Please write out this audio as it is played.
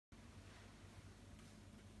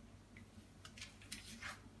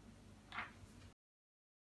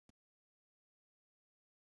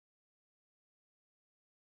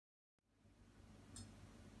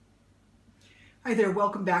Hi there,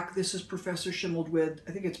 welcome back. This is Professor Shingles with,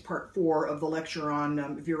 I think it's part 4 of the lecture on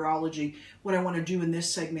virology. What I want to do in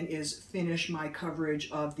this segment is finish my coverage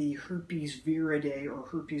of the herpes viridae or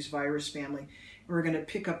herpes virus family. We're going to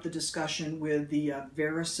pick up the discussion with the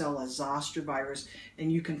varicella zoster virus,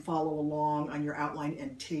 and you can follow along on your outline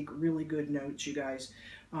and take really good notes, you guys.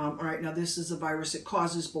 All right, now this is a virus that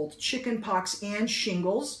causes both chickenpox and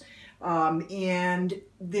shingles. And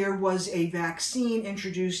there was a vaccine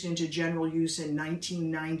introduced into general use in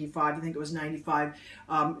 1995, I think it was 95,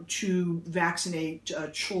 to vaccinate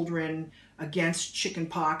children against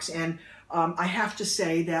chickenpox. And I have to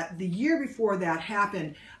say that the year before that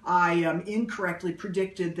happened, I incorrectly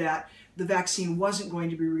predicted that the vaccine wasn't going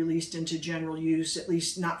to be released into general use, at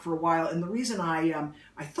least not for a while. And the reason I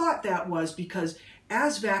thought that was because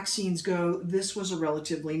as vaccines go, this was a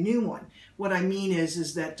relatively new one. What I mean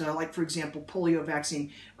is that, like for example, polio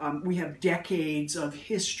vaccine, we have decades of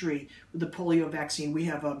history with the polio vaccine. We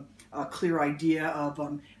have a clear idea of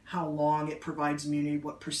how long it provides immunity,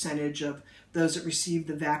 what percentage of those that receive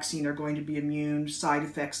the vaccine are going to be immune, side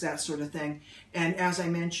effects, that sort of thing. And as I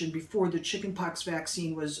mentioned before, the chickenpox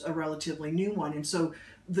vaccine was a relatively new one. And so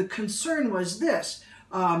the concern was this.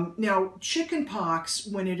 Now, chickenpox,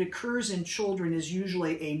 when it occurs in children, is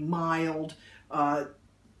usually a mild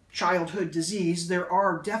childhood disease. There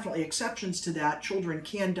are definitely exceptions to that. Children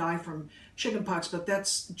can die from chickenpox, but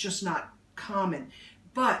that's just not common.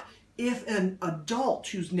 But if an adult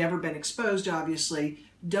who's never been exposed, obviously,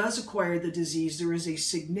 does acquire the disease, there is a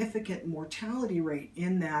significant mortality rate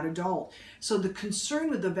in that adult. So the concern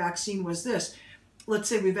with the vaccine was this. Let's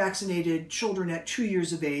say we vaccinated children at 2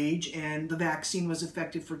 years of age and the vaccine was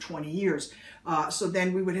effective for 20 years. So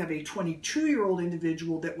then we would have a 22-year-old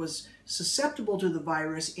individual that was susceptible to the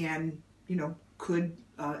virus and, could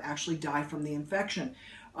actually die from the infection.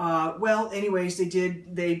 Well, anyways,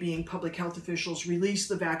 they being public health officials, released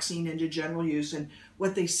the vaccine into general use. And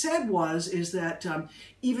what they said is that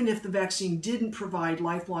even if the vaccine didn't provide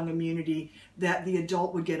lifelong immunity, that the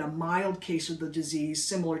adult would get a mild case of the disease,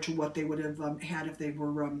 similar to what they would have had if they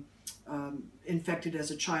were infected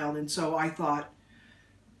as a child. And so I thought,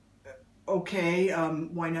 okay,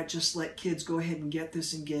 why not just let kids go ahead and get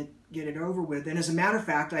this and get it over with? And as a matter of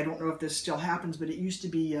fact, I don't know if this still happens, but it used to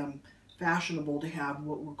be fashionable to have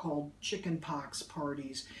what were called chickenpox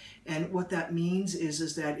parties. And what that means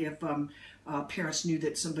is that if parents knew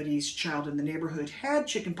that somebody's child in the neighborhood had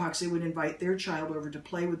chickenpox, they would invite their child over to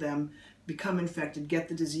play with them, become infected, get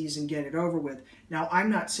the disease, and get it over with. Now,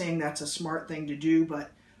 I'm not saying that's a smart thing to do,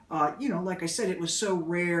 but like I said, it was so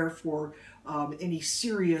rare for any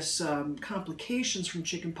serious complications from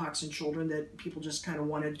chickenpox in children that people just kind of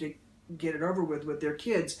wanted to get it over with their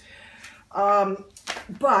kids.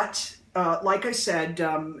 But like I said,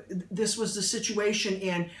 this was the situation,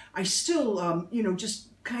 and I still, just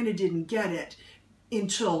kind of didn't get it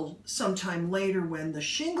until sometime later when the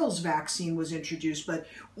shingles vaccine was introduced. But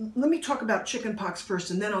let me talk about chickenpox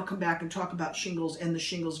first, and then I'll come back and talk about shingles and the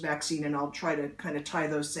shingles vaccine, and I'll try to kind of tie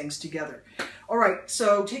those things together. All right,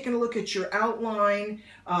 so taking a look at your outline,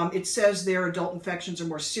 it says there adult infections are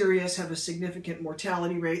more serious, have a significant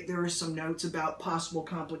mortality rate. There are some notes about possible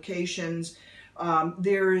complications.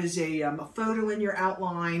 There is a photo in your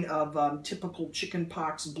outline of typical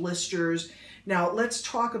chickenpox blisters. Now let's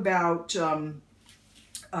talk about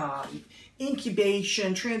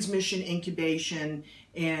incubation, transmission incubation,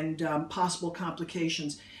 and possible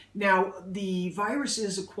complications. Now, the virus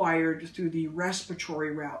is acquired through the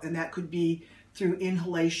respiratory route, and that could be through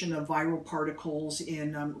inhalation of viral particles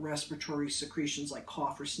in respiratory secretions like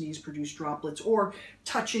cough or sneeze produced droplets, or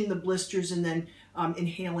touching the blisters and then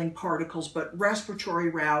inhaling particles. But respiratory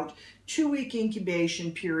route, 2-week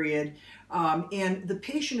incubation period, and the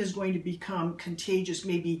patient is going to become contagious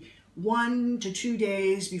maybe 1 to 2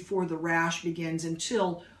 days before the rash begins,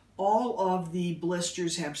 until all of the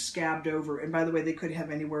blisters have scabbed over. And by the way, they could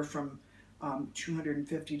have anywhere from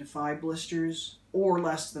 250 to 5 blisters or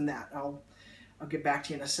less than that. I'll get back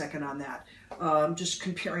to you in a second on that. Just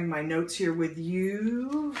comparing my notes here with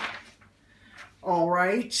you. All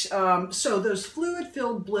right, so those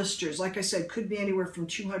fluid-filled blisters, like I said, could be anywhere from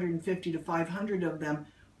 250 to 500 of them,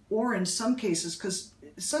 or in some cases, because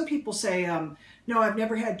some people say, no, I've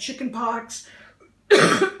never had chickenpox,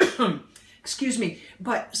 excuse me,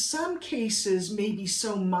 but some cases may be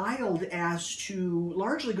so mild as to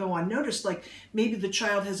largely go unnoticed. Like maybe the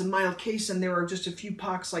child has a mild case and there are just a few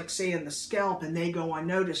pox, like say in the scalp, and they go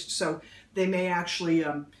unnoticed. So they may actually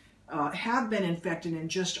have been infected and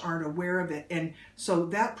just aren't aware of it. And so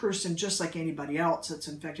that person, just like anybody else that's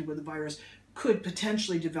infected with the virus, could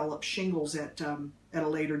potentially develop shingles at a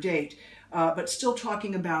later date. But still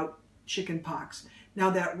talking about chickenpox. Now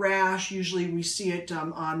that rash, usually we see it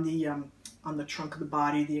on the trunk of the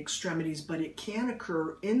body, the extremities, but it can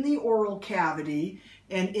occur in the oral cavity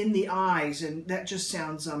and in the eyes, and that just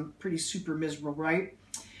sounds pretty super miserable, right?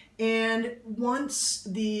 And once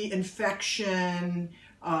the infection,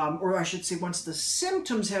 or I should say once the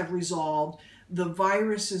symptoms have resolved, the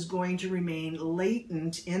virus is going to remain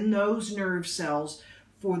latent in those nerve cells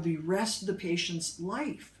for the rest of the patient's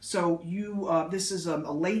life. So this is a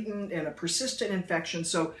latent and a persistent infection.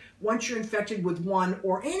 So once you're infected with one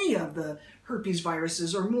or any of the herpes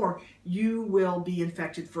viruses or more, you will be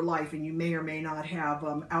infected for life, and you may or may not have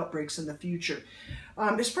outbreaks in the future.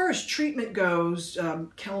 As far as treatment goes,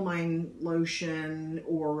 calamine lotion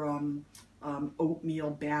or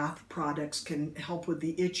oatmeal bath products can help with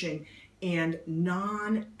the itching, and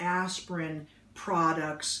non-aspirin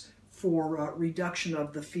products for reduction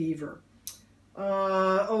of the fever.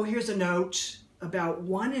 Here's a note. About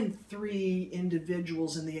 1 in 3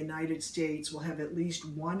 individuals in the United States will have at least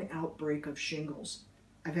one outbreak of shingles.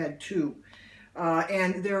 I've had 2.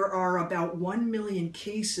 And there are about 1 million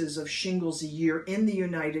cases of shingles a year in the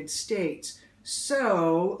United States.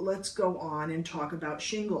 So let's go on and talk about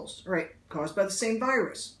shingles. All right, caused by the same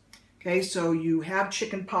virus. Okay, so you have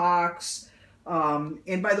chickenpox.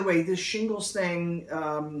 And by the way, this shingles thing,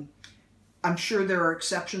 I'm sure there are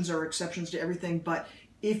exceptions to everything, but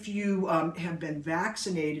if you have been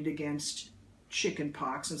vaccinated against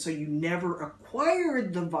chickenpox, and so you never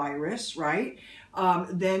acquired the virus, right,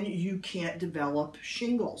 then you can't develop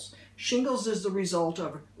shingles. Shingles is the result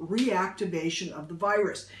of reactivation of the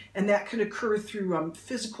virus, and that can occur through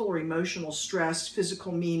physical or emotional stress.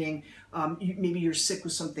 Physical meaning maybe you're sick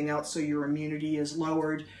with something else, so your immunity is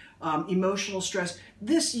lowered. Emotional stress.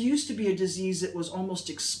 This used to be a disease that was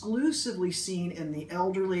almost exclusively seen in the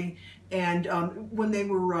elderly, and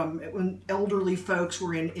when elderly folks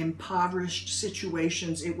were in impoverished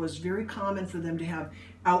situations, it was very common for them to have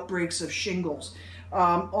outbreaks of shingles.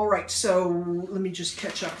 All right, so let me just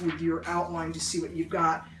catch up with your outline to see what you've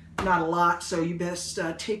got. Not a lot, so you best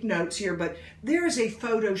take notes here, but there is a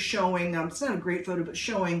photo showing, it's not a great photo, but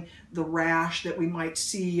showing the rash that we might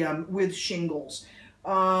see with shingles.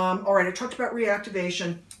 All right, I talked about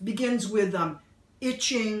reactivation. Begins with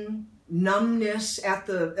itching, numbness at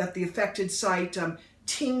the affected site,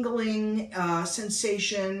 tingling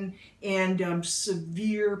sensation, and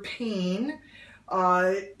severe pain.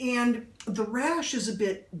 And the rash is a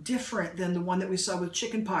bit different than the one that we saw with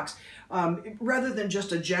chickenpox. Rather than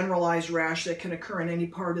just a generalized rash that can occur in any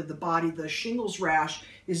part of the body, the shingles rash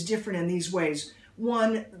is different in these ways.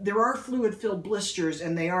 One, there are fluid-filled blisters,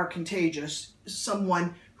 and they are contagious.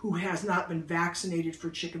 Someone who has not been vaccinated for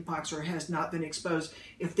chickenpox or has not been exposed,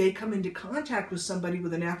 if they come into contact with somebody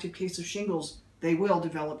with an active case of shingles, they will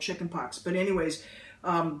develop chickenpox. But anyways,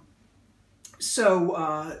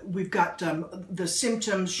 we've got the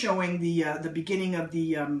symptoms showing the beginning of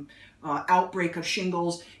the outbreak of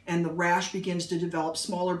shingles, and the rash begins to develop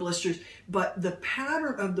smaller blisters. But the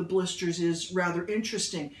pattern of the blisters is rather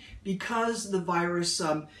interesting because the virus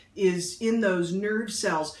is in those nerve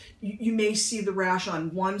cells. You may see the rash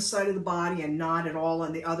on one side of the body and not at all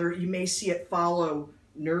on the other. You may see it follow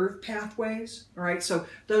nerve pathways. All right, so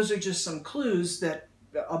those are just some clues that,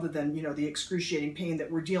 other than the excruciating pain,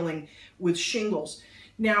 that we're dealing with shingles.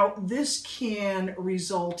 Now, this can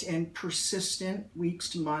result in persistent, weeks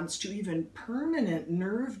to months, to even permanent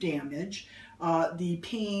nerve damage. The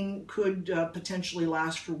pain could potentially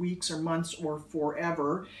last for weeks or months or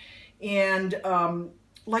forever. And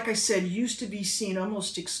like I said, used to be seen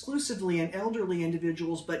almost exclusively in elderly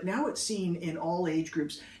individuals, but now it's seen in all age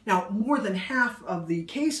groups. Now, more than half of the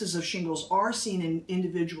cases of shingles are seen in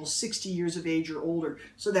individuals 60 years of age or older.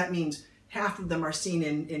 So that means half of them are seen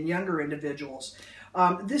in younger individuals.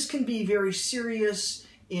 This can be very serious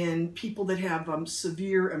in people that have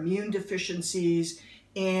severe immune deficiencies.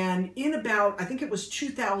 And in about, I think it was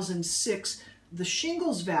 2006, the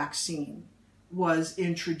shingles vaccine was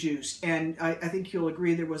introduced. And I think you'll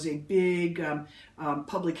agree there was a big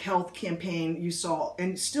public health campaign. You saw,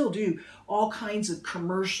 and still do, all kinds of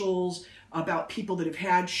commercials about people that have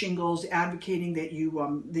had shingles advocating that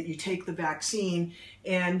you take the vaccine.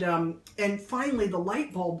 And finally the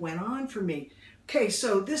light bulb went on for me. Okay,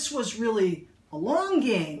 so this was really a long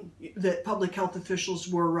game that public health officials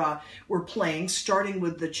were playing, starting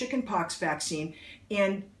with the chickenpox vaccine.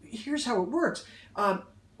 And here's how it works.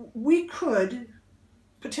 We could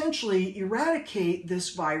potentially eradicate this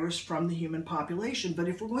virus from the human population, but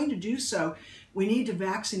if we're going to do so, we need to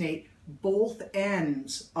vaccinate both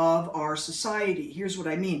ends of our society. Here's what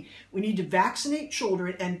I mean. We need to vaccinate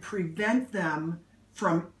children and prevent them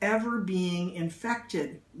from ever being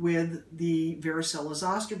infected with the varicella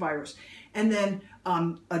zoster virus. And then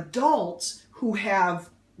adults who have,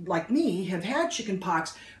 like me, have had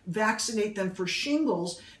chickenpox, vaccinate them for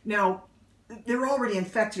shingles. Now, they're already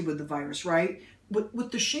infected with the virus, right?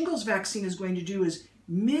 What the shingles vaccine is going to do is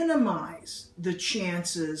minimize the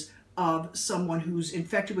chances of someone who's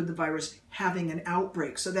infected with the virus having an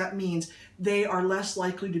outbreak. So that means they are less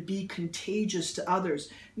likely to be contagious to others.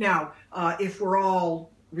 Now, if we're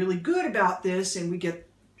all really good about this and we get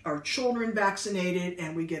our children vaccinated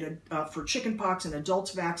and we get for chickenpox and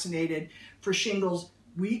adults vaccinated for shingles,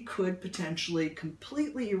 we could potentially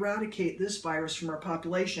completely eradicate this virus from our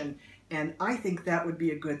population. And I think that would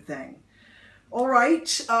be a good thing. All right,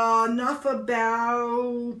 enough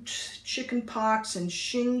about chickenpox and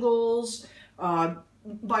shingles.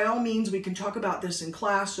 By all means, we can talk about this in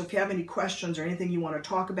class. So if you have any questions or anything you want to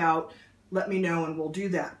talk about, let me know and we'll do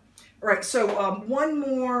that. All right, so one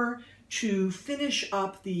more to finish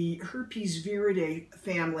up the herpes viridae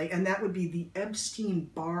family, and that would be the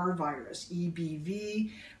Epstein-Barr virus,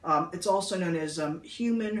 EBV. It's also known as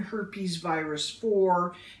human herpes virus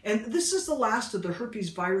 4. And this is the last of the herpes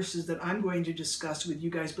viruses that I'm going to discuss with you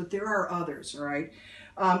guys, but there are others, all right?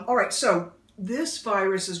 All right, so this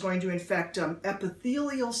virus is going to infect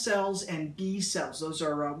epithelial cells and B cells. Those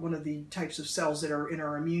are one of the types of cells that are in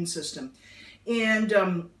our immune system.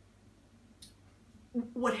 And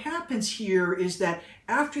what happens here is that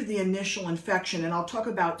after the initial infection, and I'll talk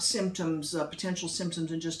about symptoms, potential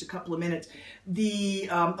symptoms in just a couple of minutes, the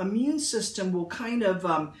immune system will kind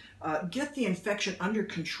of get the infection under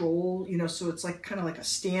control, you know, so it's like kind of like a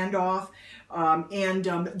standoff.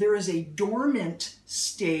 There is a dormant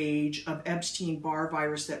stage of Epstein-Barr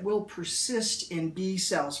virus that will persist in B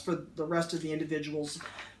cells for the rest of the individual's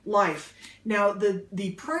life. Now,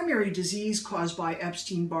 the primary disease caused by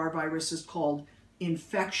Epstein-Barr virus is called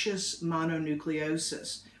infectious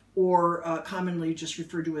mononucleosis, or commonly just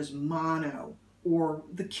referred to as mono, or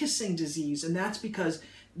the kissing disease. And that's because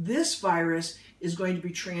this virus is going to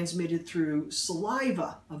be transmitted through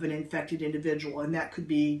saliva of an infected individual, and that could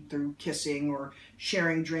be through kissing or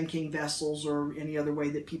sharing drinking vessels or any other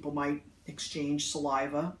way that people might exchange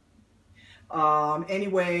saliva.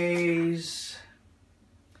 Anyways,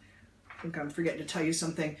 I think I'm forgetting to tell you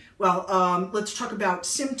something. Well, let's talk about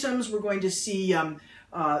symptoms. We're going to see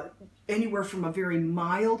anywhere from a very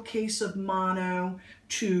mild case of mono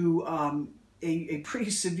to a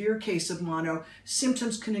pretty severe case of mono.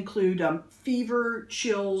 Symptoms can include fever,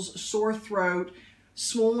 chills, sore throat,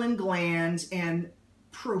 swollen glands, and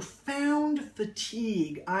profound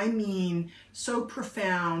fatigue. I mean, so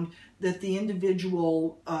profound that the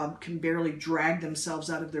individual can barely drag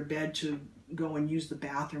themselves out of their bed to go and use the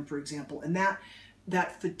bathroom, for example. And that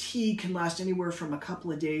fatigue can last anywhere from a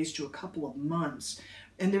couple of days to a couple of months.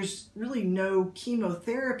 And there's really no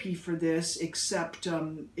chemotherapy for this except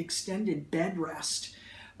extended bed rest.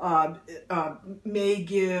 May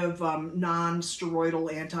give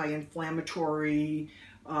non-steroidal anti-inflammatory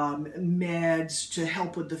meds to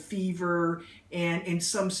help with the fever, and in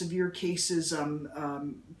some severe cases,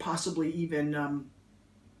 possibly even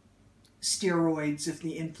steroids if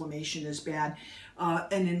the inflammation is bad.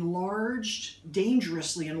 An enlarged,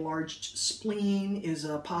 dangerously enlarged spleen is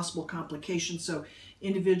a possible complication. So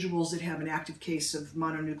individuals that have an active case of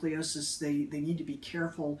mononucleosis, they need to be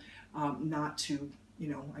careful not to, you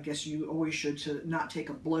know, I guess you always should, to not take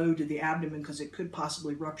a blow to the abdomen because it could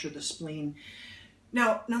possibly rupture the spleen.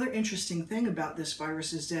 Now, another interesting thing about this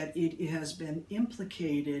virus is that it has been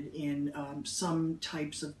implicated in some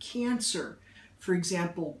types of cancer. For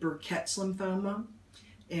example, Burkitt's lymphoma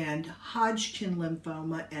and Hodgkin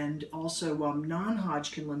lymphoma, and also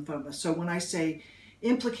non-Hodgkin lymphoma. So when I say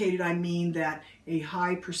implicated, I mean that a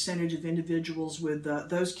high percentage of individuals with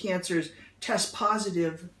those cancers test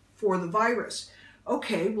positive for the virus.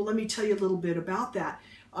 Okay, well, let me tell you a little bit about that.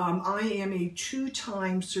 I am a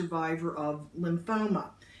 2-time survivor of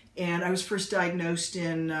lymphoma. And I was first diagnosed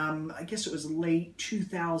in, I guess it was late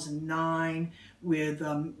 2009 with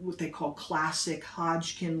what they call classic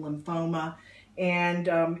Hodgkin lymphoma. And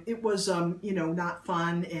it was, you know, not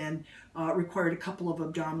fun, and required a couple of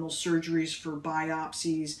abdominal surgeries for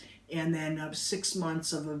biopsies, and then 6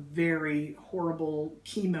 months of a very horrible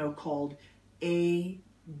chemo called ABVD.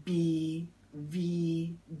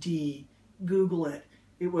 Google it.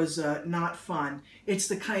 It was not fun. It's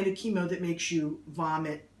the kind of chemo that makes you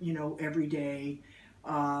vomit, you know, every day,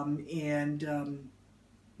 and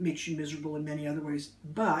makes you miserable in many other ways.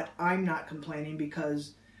 But I'm not complaining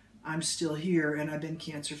because I'm still here and I've been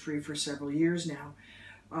cancer-free for several years now.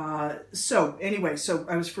 So anyway, so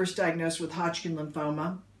I was first diagnosed with Hodgkin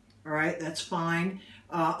lymphoma. All right, that's fine.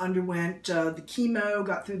 Underwent the chemo,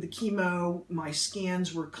 got through the chemo. My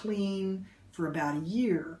scans were clean for about a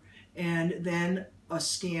year. And then a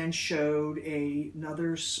scan showed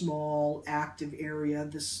another small active area.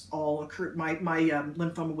 This all occurred, my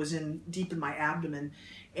lymphoma was deep in my abdomen.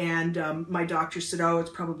 And my doctor said, oh, it's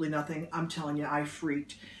probably nothing. I'm telling you, I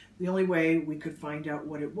freaked. The only way we could find out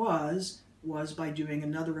what it was by doing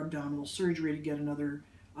another abdominal surgery to get another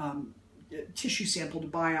tissue sample to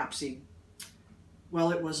biopsy.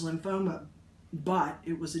 Well, it was lymphoma, but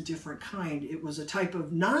it was a different kind. It was a type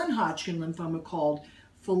of non-Hodgkin lymphoma called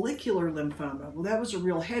follicular lymphoma. Well, that was a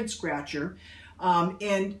real head scratcher.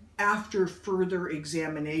 And after further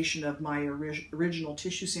examination of my original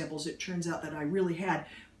tissue samples, it turns out that I really had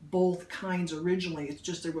both kinds originally. It's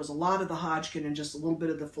just there was a lot of the Hodgkin and just a little bit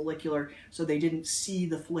of the follicular, so they didn't see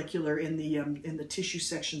the follicular in the tissue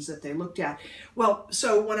sections that they looked at. Well,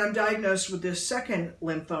 so when I'm diagnosed with this second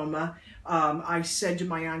lymphoma, I said to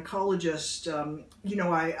my oncologist, you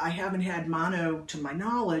know, I haven't had mono to my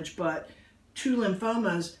knowledge, but 2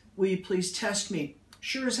 lymphomas, will you please test me?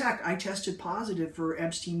 Sure as heck, I tested positive for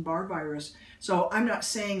Epstein-Barr virus. So I'm not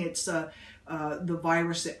saying it's the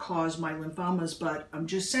virus that caused my lymphomas, but I'm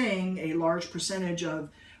just saying a large percentage of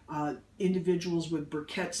individuals with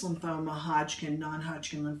Burkitt's lymphoma, Hodgkin,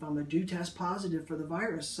 non-Hodgkin lymphoma do test positive for the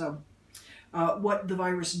virus. So what the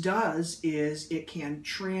virus does is it can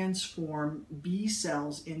transform B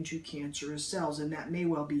cells into cancerous cells, and that may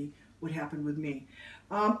well be what happened with me.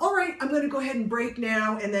 All right, I'm going to go ahead and break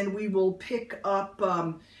now, and then we will pick up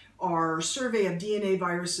our survey of DNA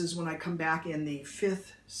viruses when I come back in the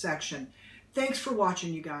 5th section. Thanks for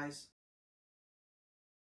watching, you guys.